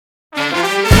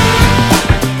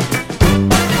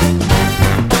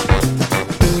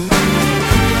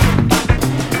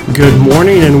Good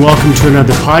morning and welcome to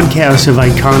another podcast of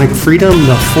Iconic Freedom,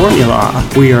 The Formula.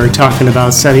 We are talking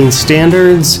about setting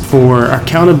standards for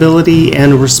accountability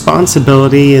and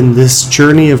responsibility in this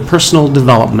journey of personal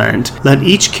development. Let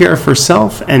each care for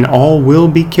self and all will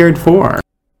be cared for.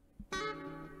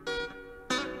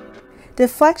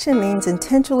 Deflection means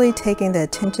intentionally taking the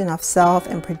attention of self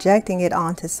and projecting it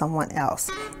onto someone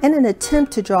else in an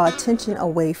attempt to draw attention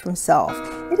away from self.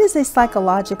 It is a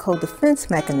psychological defense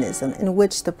mechanism in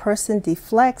which the person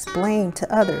deflects blame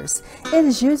to others. It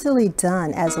is usually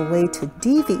done as a way to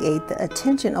deviate the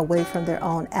attention away from their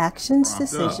own actions,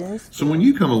 decisions. So when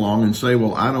you come along and say,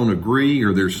 well, I don't agree,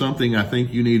 or there's something I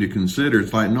think you need to consider,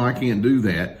 it's like, no, I can't do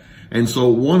that. And so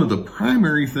one of the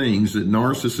primary things that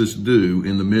narcissists do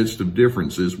in the midst of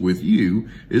differences with you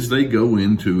is they go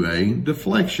into a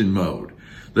deflection mode.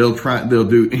 They'll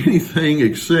do anything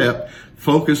except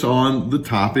focus on the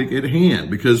topic at hand,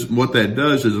 because what that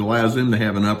does is it allows them to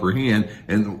have an upper hand,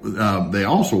 and they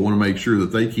also want to make sure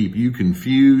that they keep you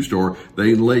confused, or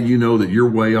they let you know that you're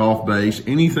way off base,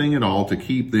 anything at all to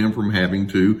keep them from having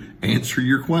to answer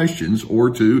your questions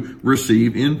or to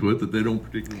receive input that they don't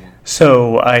particularly want.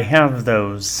 So I have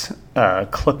those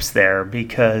clips there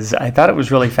because I thought it was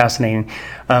really fascinating.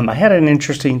 I had an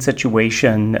interesting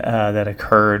situation that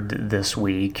occurred this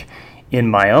week in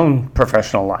my own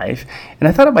professional life, and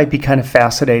I thought it might be kind of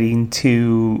fascinating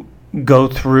to go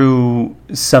through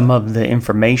some of the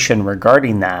information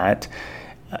regarding that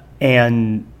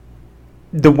and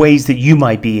the ways that you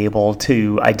might be able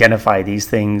to identify these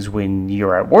things when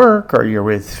you're at work or you're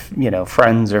with,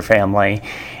 friends or family,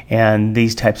 and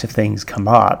these types of things come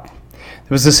up. There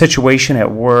was a situation at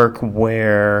work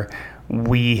where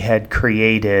I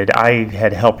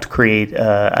had helped create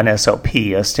an SOP,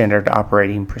 a standard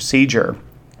operating procedure.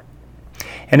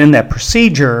 And in that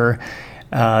procedure,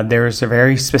 there's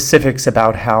very specifics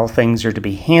about how things are to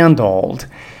be handled.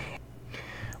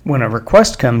 When a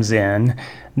request comes in,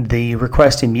 the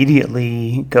request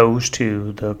immediately goes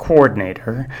to the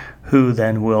coordinator, who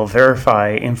then will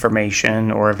verify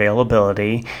information or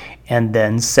availability and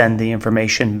then send the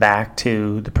information back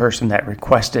to the person that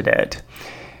requested it.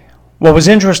 What was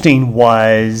interesting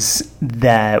was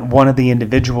that one of the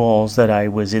individuals that I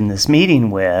was in this meeting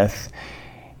with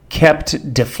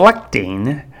kept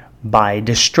deflecting by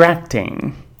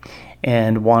distracting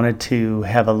and wanted to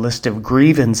have a list of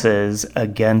grievances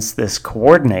against this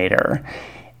coordinator,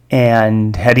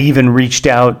 and had even reached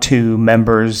out to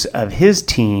members of his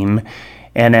team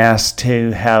and asked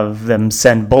to have them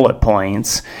send bullet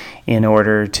points in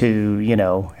order to,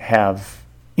 have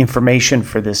information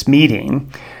for this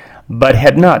meeting, but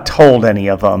had not told any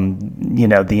of them,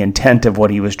 the intent of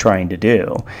what he was trying to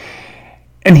do.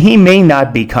 And he may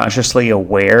not be consciously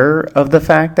aware of the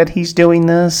fact that he's doing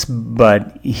this,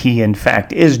 but he in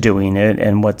fact is doing it.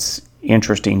 And what's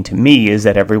interesting to me is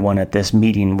that everyone at this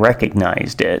meeting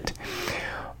recognized it.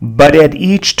 But at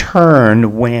each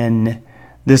turn, when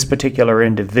this particular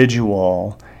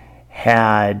individual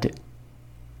had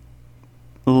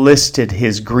listed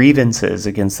his grievances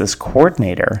against this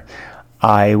coordinator,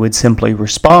 I would simply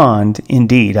respond,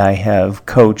 indeed, I have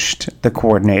coached the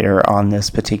coordinator on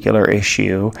this particular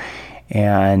issue,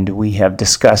 and we have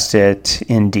discussed it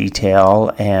in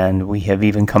detail, and we have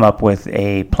even come up with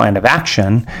a plan of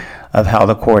action of how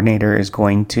the coordinator is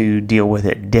going to deal with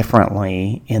it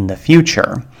differently in the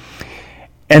future.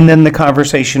 And then the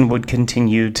conversation would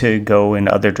continue to go in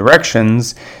other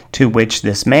directions, to which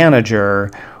this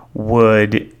manager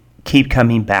would keep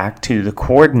coming back to the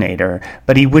coordinator,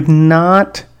 but he would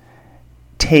not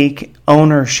take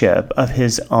ownership of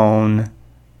his own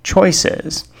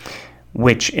choices,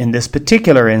 which in this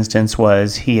particular instance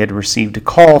was he had received a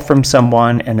call from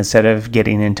someone, and instead of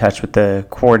getting in touch with the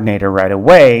coordinator right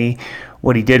away,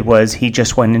 what he did was he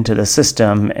just went into the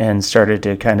system and started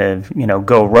to kind of,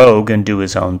 go rogue and do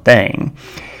his own thing.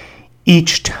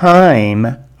 Each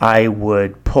time I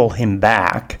would pull him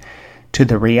back to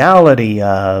the reality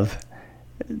of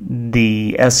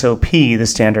the SOP, the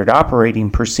standard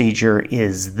operating procedure,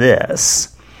 is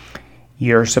this.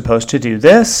 You're supposed to do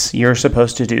this, you're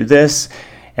supposed to do this,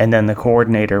 and then the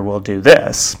coordinator will do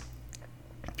this.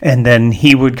 And then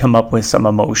he would come up with some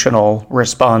emotional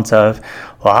response of,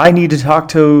 well, I need to talk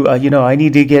to, I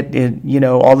need to get,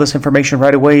 all this information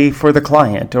right away for the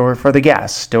client or for the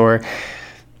guest, or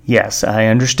yes, I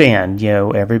understand,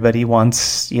 everybody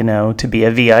wants, to be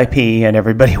a VIP, and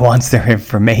everybody wants their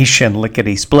information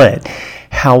lickety-split.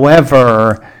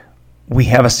 However, we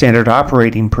have a standard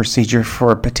operating procedure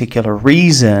for a particular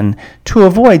reason to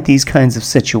avoid these kinds of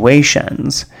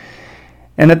situations.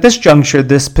 And at this juncture,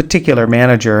 this particular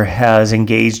manager has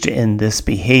engaged in this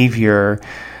behavior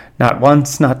Not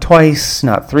once, not twice,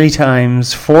 not 3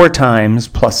 times, 4 times,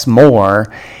 plus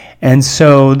more. And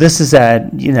so this is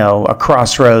at, a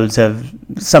crossroads of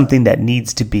something that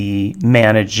needs to be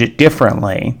managed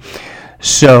differently.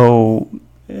 So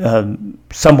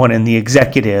someone in the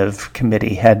executive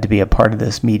committee had to be a part of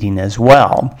this meeting as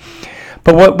well.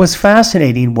 But what was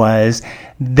fascinating was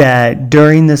that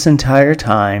during this entire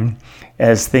time,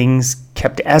 as things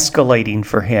kept escalating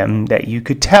for him, that you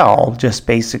could tell just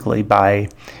basically by,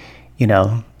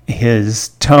 his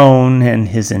tone and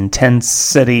his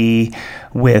intensity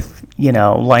with,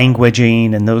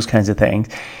 languaging and those kinds of things,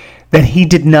 that he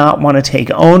did not want to take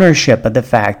ownership of the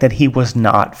fact that he was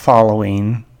not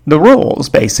following the rules,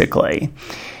 basically.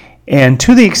 And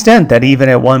to the extent that even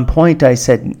at one point I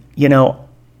said,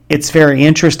 it's very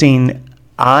interesting.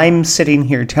 I'm sitting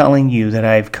here telling you that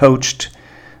I've coached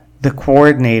the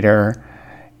coordinator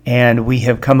and we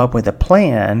have come up with a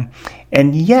plan.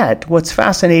 And yet what's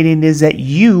fascinating is that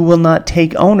you will not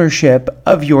take ownership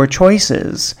of your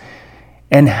choices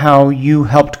and how you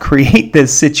helped create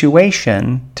this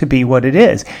situation to be what it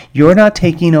is. You're not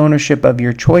taking ownership of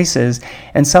your choices,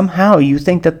 and somehow you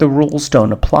think that the rules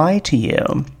don't apply to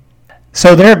you.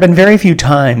 So there have been very few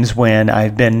times when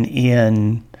I've been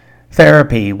in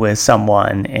therapy with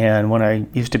someone, and when I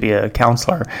used to be a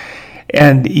counselor,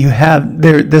 and you have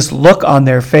this look on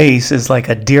their face is like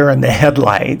a deer in the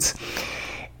headlights.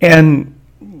 And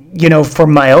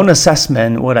from my own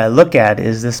assessment, what I look at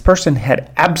is this person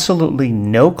had absolutely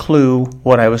no clue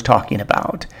what I was talking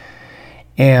about.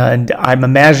 And I'm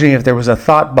imagining if there was a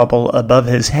thought bubble above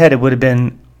his head, it would have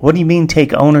been, what do you mean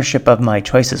take ownership of my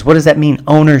choices? What does that mean,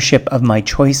 ownership of my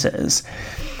choices?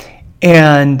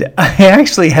 And I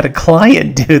actually had a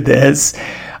client do this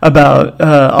about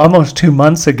almost 2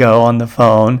 months ago on the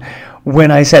phone when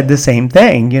I said the same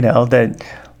thing, that,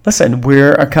 listen,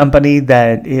 we're a company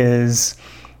that is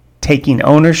taking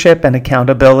ownership and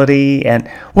accountability. And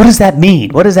what does that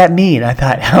mean? What does that mean? I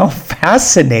thought, how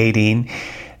fascinating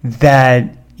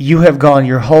that you have gone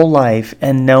your whole life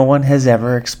and no one has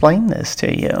ever explained this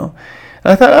to you.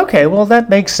 And I thought, okay, well,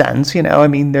 that makes sense.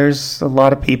 There's a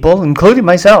lot of people, including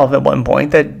myself at one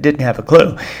point, that didn't have a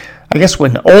clue. I guess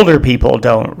when older people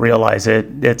don't realize it,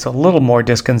 it's a little more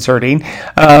disconcerting.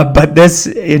 But this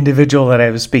individual that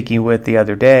I was speaking with the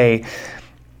other day,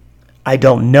 I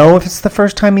don't know if it's the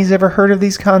first time he's ever heard of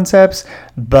these concepts,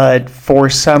 but for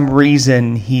some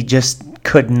reason he just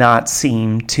could not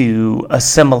seem to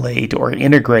assimilate or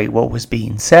integrate what was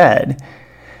being said.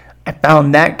 I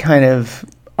found that kind of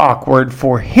awkward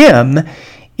for him,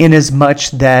 in as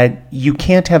much that you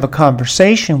can't have a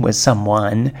conversation with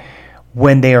someone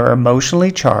when they are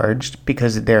emotionally charged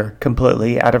because they're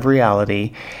completely out of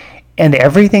reality, and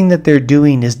everything that they're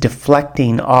doing is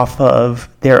deflecting off of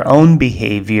their own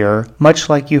behavior, much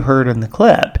like you heard in the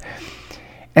clip,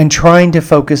 and trying to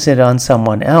focus it on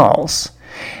someone else.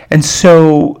 And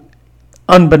so,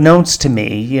 unbeknownst to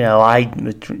me,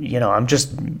 I'm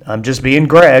just being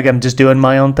Greg. I'm just doing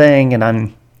my own thing, and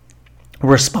I'm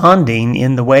responding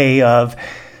in the way of,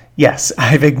 yes,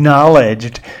 I've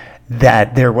acknowledged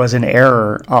that there was an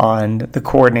error on the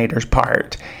coordinator's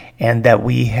part, and that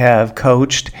we have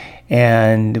coached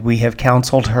and we have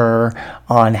counseled her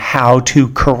on how to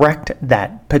correct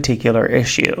that particular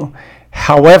issue.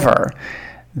 However,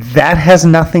 that has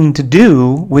nothing to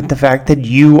do with the fact that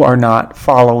you are not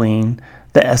following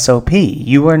the SOP.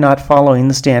 You are not following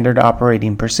the standard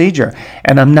operating procedure.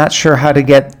 And I'm not sure how to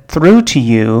get through to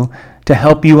you to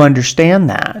help you understand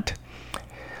that.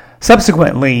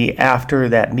 Subsequently, after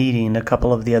that meeting, a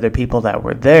couple of the other people that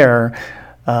were there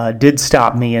did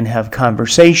stop me and have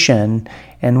conversation,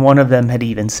 and one of them had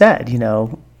even said,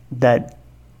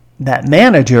 that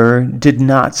manager did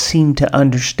not seem to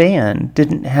understand,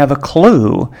 didn't have a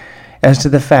clue as to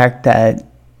the fact that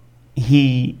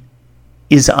he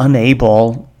is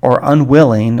unable or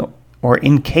unwilling or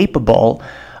incapable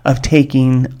of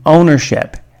taking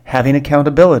ownership, having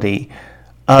accountability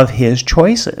of his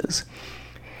choices.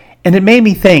 And it made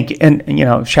me think, and,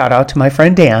 shout out to my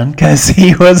friend Dan, because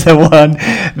he was the one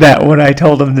that when I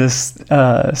told him this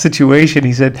situation,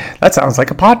 he said, that sounds like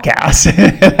a podcast.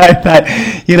 And I thought,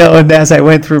 and as I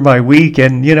went through my week,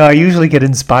 and, I usually get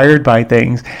inspired by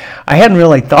things. I hadn't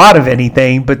really thought of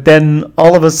anything, but then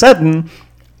all of a sudden,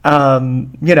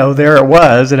 there it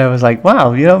was. And I was like,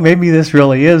 wow, maybe this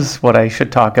really is what I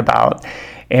should talk about.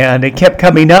 And it kept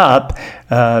coming up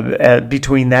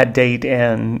between that date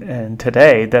and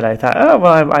today that I thought,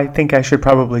 I think I should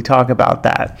probably talk about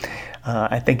that.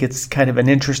 I think it's kind of an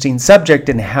interesting subject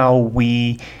in how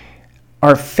we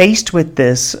are faced with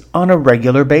this on a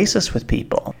regular basis with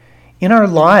people. In our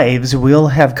lives, we'll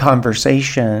have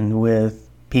conversation with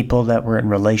people that we're in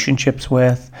relationships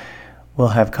with. We'll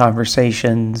have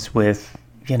conversations with,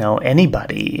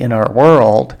 anybody in our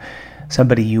world,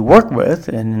 somebody you work with,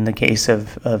 and in the case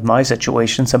of my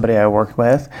situation, somebody I work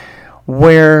with,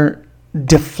 where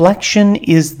deflection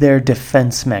is their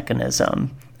defense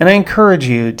mechanism. And I encourage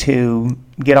you to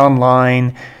get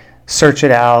online, search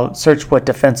it out, search what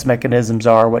defense mechanisms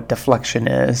are, what deflection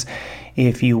is,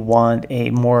 if you want a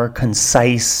more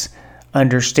concise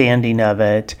understanding of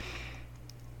it.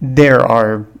 There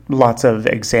are lots of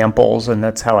examples, and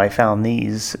that's how I found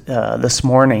these this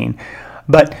morning.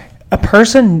 But a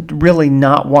person really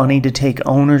not wanting to take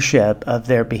ownership of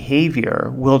their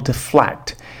behavior will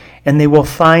deflect, and they will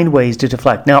find ways to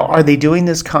deflect. Now, are they doing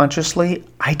this consciously?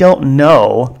 I don't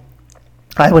know.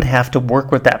 I would have to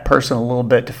work with that person a little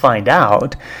bit to find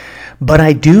out. But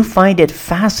I do find it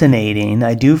fascinating.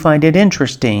 I do find it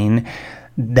interesting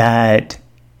that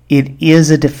it is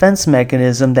a defense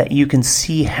mechanism that you can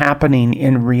see happening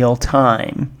in real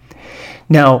time.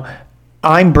 Now,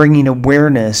 I'm bringing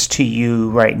awareness to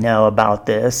you right now about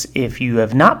this if you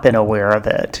have not been aware of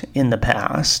it in the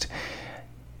past.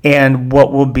 And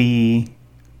what will be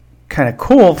kind of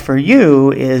cool for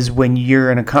you is when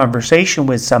you're in a conversation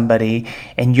with somebody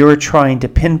and you're trying to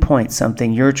pinpoint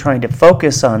something, you're trying to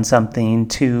focus on something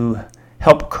to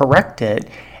help correct it,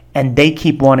 and they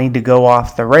keep wanting to go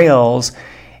off the rails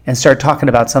and start talking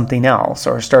about something else,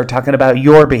 or start talking about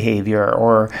your behavior,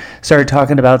 or start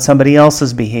talking about somebody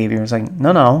else's behavior. It's like,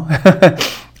 no.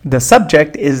 The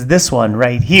subject is this one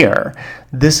right here.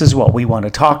 This is what we want to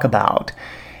talk about.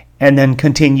 And then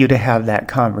continue to have that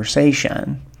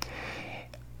conversation.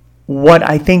 What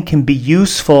I think can be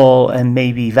useful and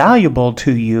maybe valuable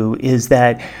to you is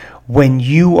that when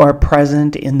you are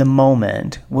present in the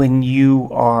moment, when you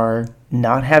are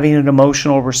not having an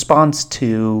emotional response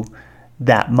to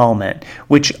that moment,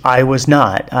 which I was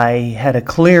not. I had a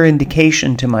clear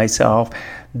indication to myself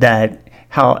that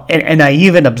and I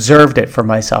even observed it for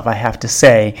myself, I have to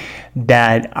say,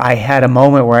 that I had a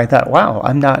moment where I thought, wow,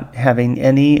 I'm not having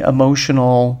any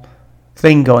emotional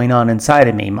thing going on inside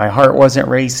of me. My heart wasn't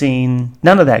racing,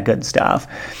 none of that good stuff.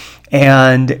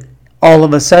 And all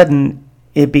of a sudden,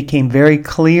 it became very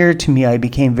clear to me, I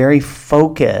became very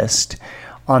focused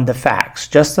on the facts.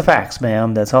 Just the facts,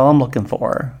 ma'am. That's all I'm looking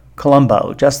for.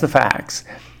 Columbo, just the facts.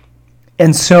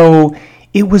 And so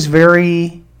it was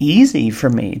very easy for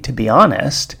me, to be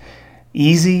honest,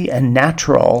 easy and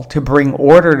natural to bring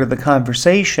order to the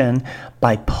conversation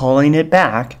by pulling it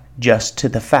back just to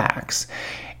the facts.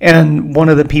 And one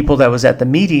of the people that was at the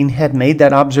meeting had made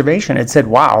that observation. It said,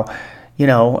 wow,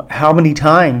 how many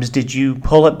times did you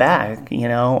pull it back?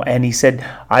 And he said,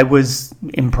 I was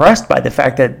impressed by the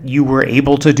fact that you were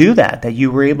able to do that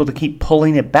you were able to keep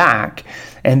pulling it back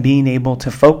and being able to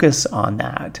focus on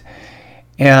that.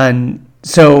 And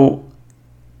so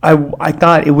I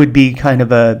thought it would be kind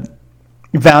of a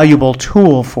valuable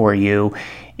tool for you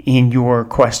in your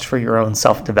quest for your own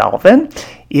self-development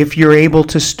if you're able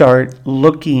to start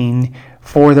looking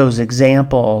for those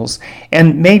examples,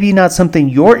 and maybe not something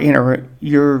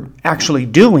you're actually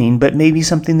doing, but maybe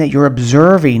something that you're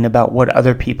observing about what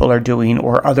other people are doing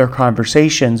or other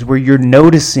conversations where you're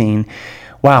noticing,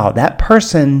 wow, that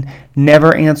person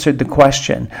never answered the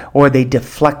question, or they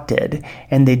deflected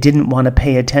and they didn't want to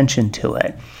pay attention to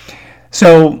it.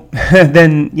 So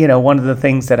then, one of the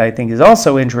things that I think is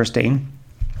also interesting,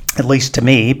 at least to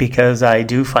me, because I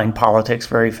do find politics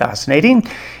very fascinating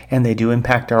and they do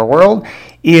impact our world,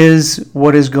 is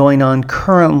what is going on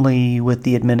currently with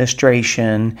the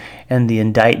administration and the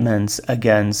indictments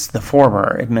against the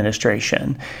former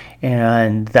administration.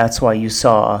 And that's why you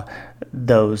saw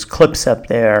those clips up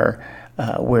there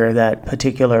where that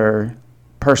particular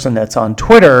person that's on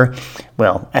Twitter,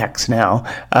 well, X now,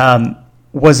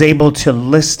 was able to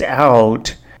list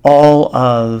out all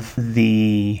of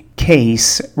the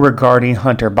case regarding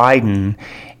Hunter Biden,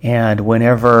 and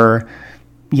whenever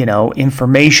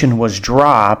information was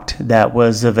dropped that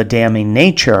was of a damning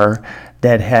nature,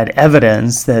 that had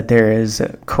evidence that there is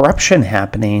corruption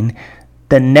happening,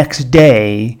 the next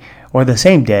day or the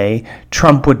same day,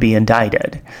 Trump would be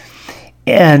indicted.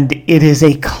 And it is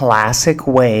a classic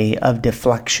way of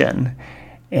deflection.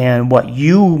 And what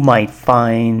you might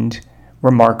find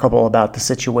remarkable about the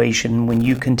situation when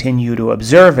you continue to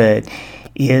observe it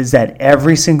is that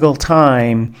every single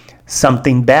time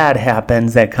something bad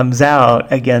happens that comes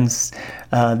out against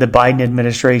the Biden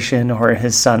administration or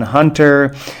his son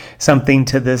Hunter, something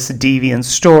to this deviant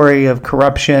story of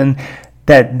corruption,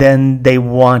 that then they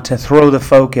want to throw the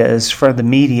focus for the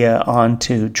media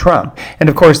onto Trump. And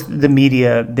of course, the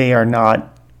media, they are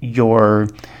not your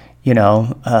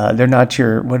They're not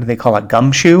your, what do they call it,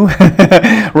 gumshoe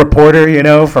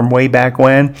reporter, from way back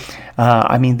when.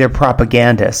 They're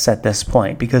propagandists at this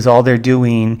point, because all they're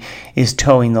doing is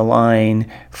towing the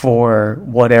line for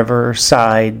whatever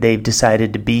side they've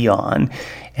decided to be on.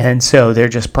 And so they're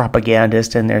just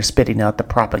propagandists, and they're spitting out the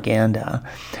propaganda.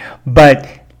 But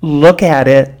look at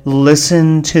it,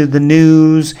 listen to the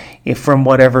news from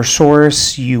whatever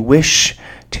source you wish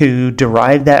to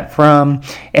derive that from,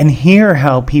 and hear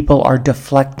how people are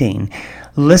deflecting.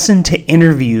 Listen to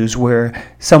interviews where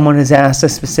someone is asked a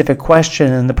specific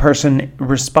question and the person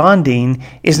responding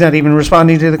is not even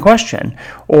responding to the question.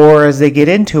 Or as they get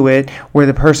into it, where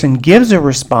the person gives a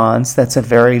response that's a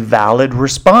very valid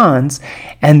response,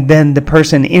 and then the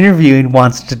person interviewing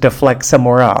wants to deflect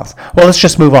somewhere else. Well, let's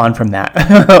just move on from that.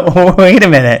 Wait a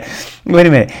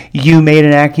minute. You made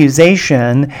an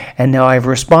accusation, and now I've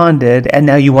responded, and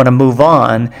now you want to move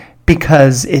on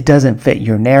because it doesn't fit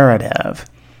your narrative.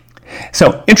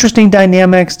 So, interesting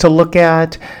dynamics to look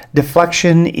at.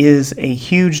 Deflection is a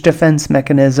huge defense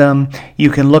mechanism. You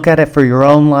can look at it for your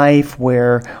own life,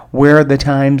 where are the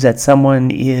times that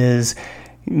someone is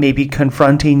maybe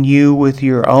confronting you with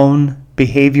your own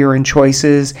behavior and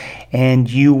choices,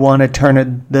 and you want to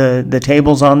turn the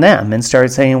tables on them and start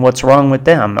saying what's wrong with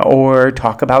them, or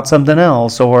talk about something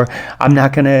else, or I'm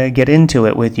not going to get into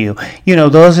it with you.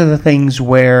 Those are the things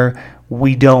where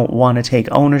we don't want to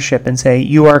take ownership and say,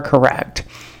 you are correct.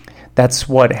 That's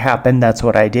what happened. That's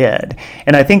what I did.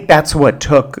 And I think that's what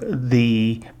took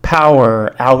the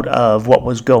power out of what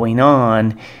was going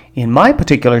on in my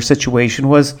particular situation.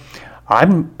 Was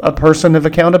I'm a person of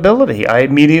accountability. I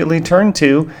immediately turned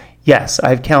to, yes,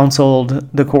 I've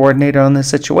counseled the coordinator on this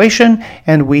situation,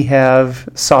 and we have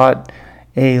sought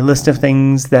a list of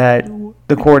things that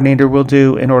the coordinator will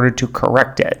do in order to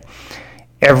correct it.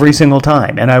 Every single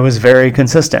time. And I was very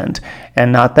consistent.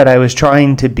 And not that I wasn't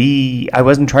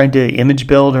trying to image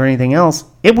build or anything else.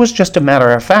 It was just a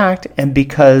matter of fact. And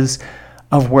because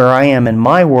of where I am in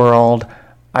my world,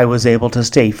 I was able to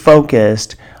stay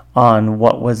focused on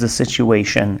what was the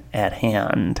situation at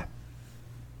hand.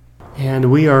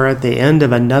 And we are at the end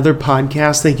of another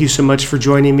podcast. Thank you so much for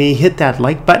joining me. Hit that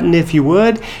like button if you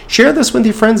would. Share this with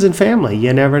your friends and family.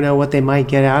 You never know what they might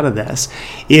get out of this.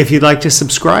 If you'd like to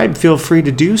subscribe, feel free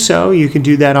to do so. You can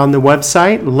do that on the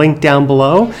website, link down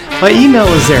below. My email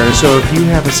is there, so if you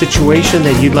have a situation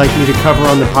that you'd like me to cover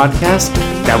on the podcast,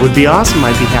 that would be awesome.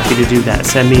 I'd be happy to do that.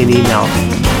 Send me an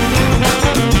email.